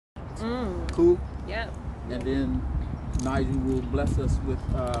Cool? Yeah. And then Nigel will bless us with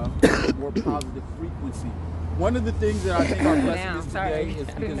more positive frequency. One of the things that I think our blessing is today is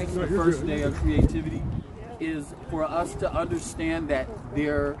because it's the first day of creativity, is for us to understand that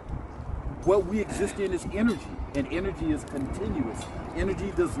what we exist in is energy, and energy is continuous.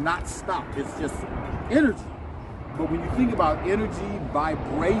 Energy does not stop, it's just energy. But when you think about energy,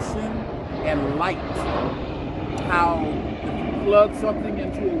 vibration, and light, how if you plug something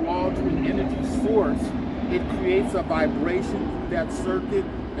into a wall to an energy source, it creates a vibration through that circuit,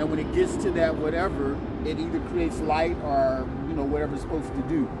 and when it gets to that whatever, it either creates light or whatever it's supposed to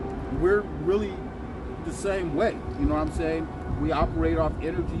do. We're really the same way, you know what I'm saying? We operate off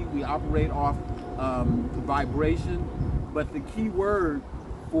energy, we operate off vibration, but the key word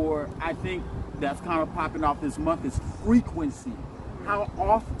for, I think, that's kind of popping off this month is frequency. How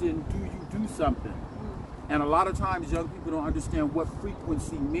often do you do something? And a lot of times young people don't understand what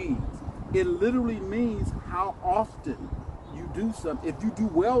frequency means. It literally means how often you do something. If you do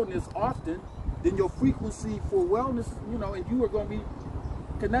wellness often, then your frequency for wellness, and you are going to be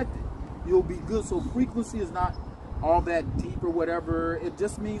connected. You'll be good. So frequency is not all that deep or whatever. It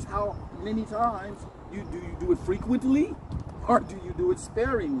just means how many times you do it frequently, or do you do it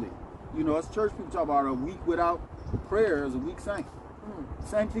sparingly? As church people talk about a week without prayer is a week saint.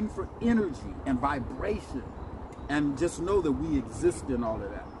 Same thing for energy and vibration. And just know that we exist in all of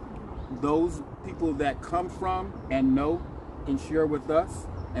that. Those people that come from and know can share with us,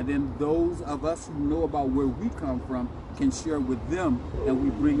 and then those of us who know about where we come from can share with them, and we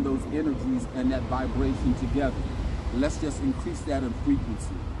bring those energies and that vibration together. Let's just increase that in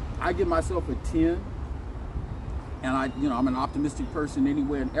frequency. I give myself a 10, and I'm an optimistic person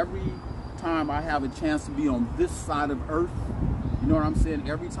anyway, and every time I have a chance to be on this side of earth, you know what I'm saying?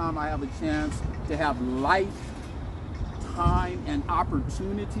 Every time I have a chance to have life, time, and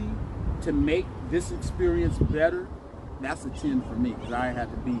opportunity to make this experience better, that's a 10 for me, because I had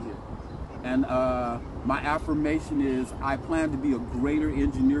to be here. And my affirmation is I plan to be a greater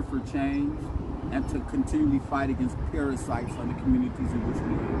engineer for change and to continually fight against parasites on the communities in which we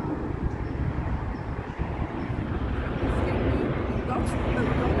live.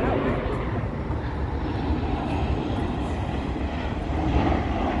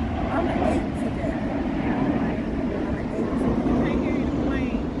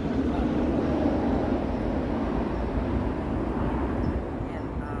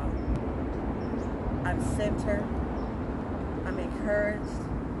 I'm centered, I'm encouraged,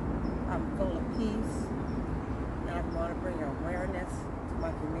 I'm full of peace, and I want to bring awareness to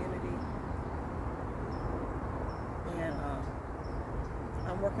my community. And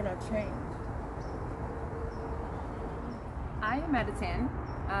I'm working on change. I am at a 10,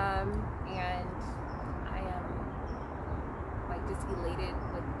 and I am just elated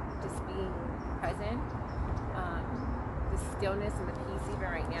with just being present. The stillness and the peace even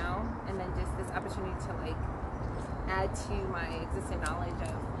right now, and then just this opportunity to add to my existing knowledge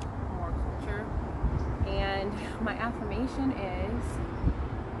of more culture. And my affirmation is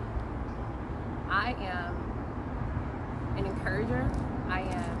I am an encourager, I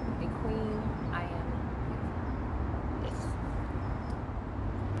am a queen, I am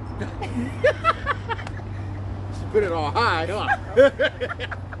She put it all high, huh?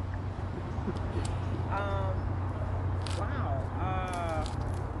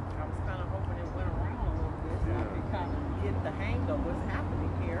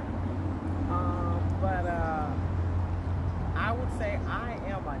 I would say I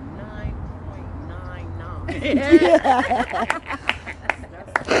am a 9.99.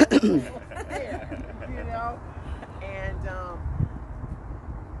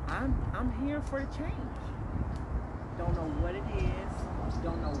 And I'm here for the change. Don't know what it is,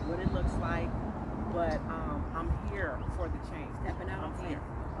 don't know what it looks like, but I'm here for the change. Stepping out on faith.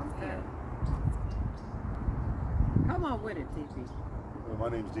 I'm here. Come on with it, TP. My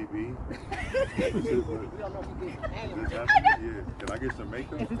name's DB. You don't know if you get name. Yeah. Can I get some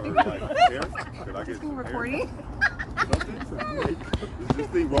makeup or hair? Can I get some recording? Something? Is this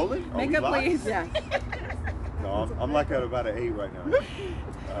thing rolling? Makeup, please. Yeah. No, I'm at about an 8 right now.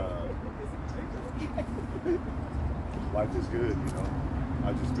 Life is good,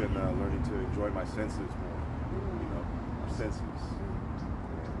 I've just been learning to enjoy my senses more, my senses,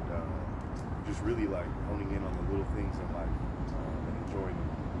 and just really honing in on the little things in life. Enjoying them.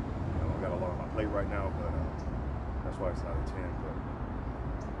 I've got a lot on my plate right now, but that's why it's not a 10. But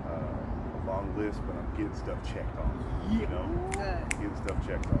a long list, but I'm getting stuff checked off. Good. Getting stuff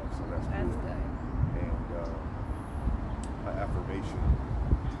checked off, so that's cool. Good. And my affirmation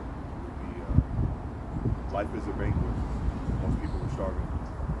would be life is a banquet. Most people are starving.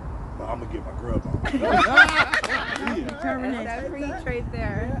 I'm gonna get my grub on. Determination. That's free trade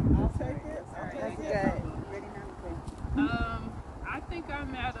there. Yeah, I'll take it. That's good. I think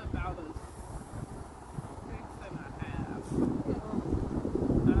I'm at about a 6.5.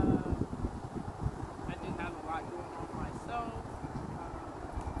 I do have a lot going on myself.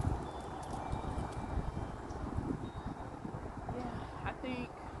 Yeah, I think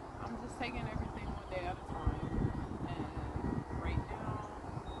I'm just taking everything one day at a time. And right now,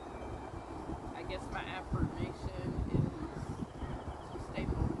 I guess my affirmation is to stay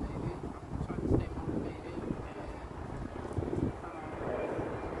motivated. I'm trying to stay motivated.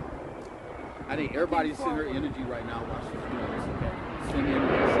 I think everybody's sending her energy right now while she's doing this. Send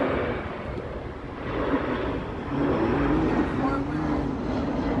energy, send energy.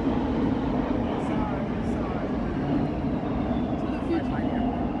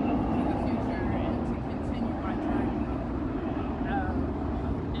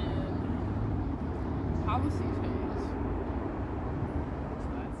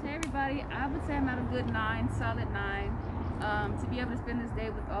 Hey everybody, I would say I'm at a good 9, solid 9. To be able to spend this day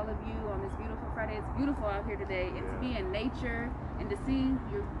with all of you on this beautiful Friday, it's beautiful out here today, and to be in nature and to see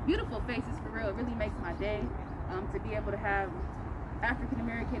your beautiful faces for real, it really makes my day. To be able to have African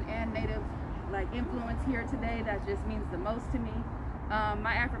American and Native influence here today, that just means the most to me.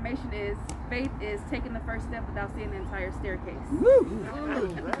 My affirmation is faith is taking the first step without seeing the entire staircase.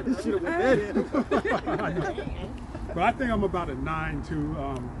 But I think I'm about a 9 too.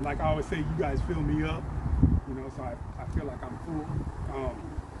 Like I always say, you guys fill me up, so I feel like I'm full.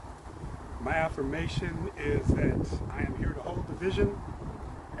 My affirmation is that I am here to hold the vision,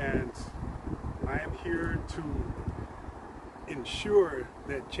 and I am here to ensure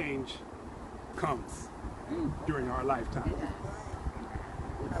that change comes during our lifetime.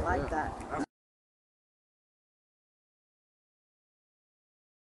 I like that.